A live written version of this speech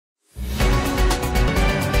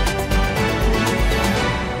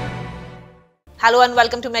Hello and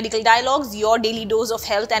welcome to Medical Dialogues, your daily dose of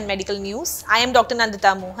health and medical news. I am Dr.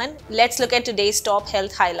 Nandita Mohan. Let's look at today's top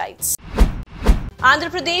health highlights. Andhra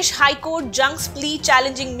Pradesh High Court junks plea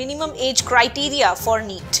challenging minimum age criteria for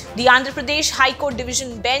NEET. The Andhra Pradesh High Court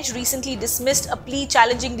Division Bench recently dismissed a plea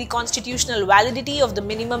challenging the constitutional validity of the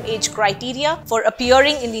minimum age criteria for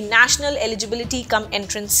appearing in the National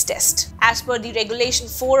Eligibility-cum-Entrance Test. As per the Regulation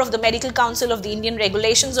 4 of the Medical Council of the Indian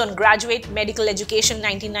Regulations on Graduate Medical Education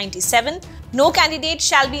 1997, no candidate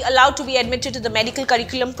shall be allowed to be admitted to the medical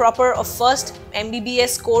curriculum proper of first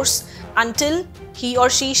MBBS course until he or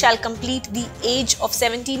she shall complete the age of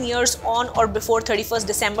 17 years on or before 31st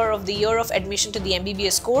December of the year of admission to the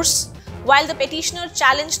MBBS course. While the petitioner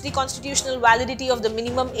challenged the constitutional validity of the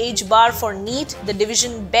minimum age bar for NEET, the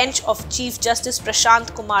division bench of Chief Justice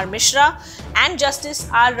Prashant Kumar Mishra and Justice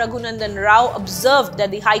R. Raghunandan Rao observed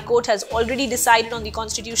that the High Court has already decided on the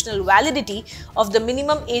constitutional validity of the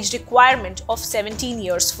minimum age requirement of 17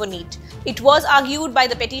 years for NEET. It was argued by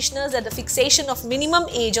the petitioners that the fixation of minimum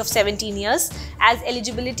age of 17 years as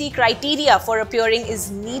eligibility criteria for appearing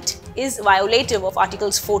in NEET is violative of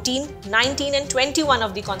Articles 14, 19 and 21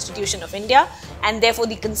 of the Constitution of India, and therefore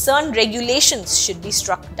the concerned regulations should be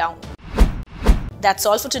struck down. That's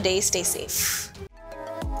all for today. Stay safe.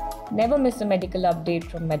 Never miss a medical update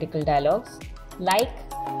from Medical Dialogues. Like,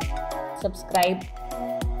 subscribe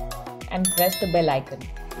and press the bell icon.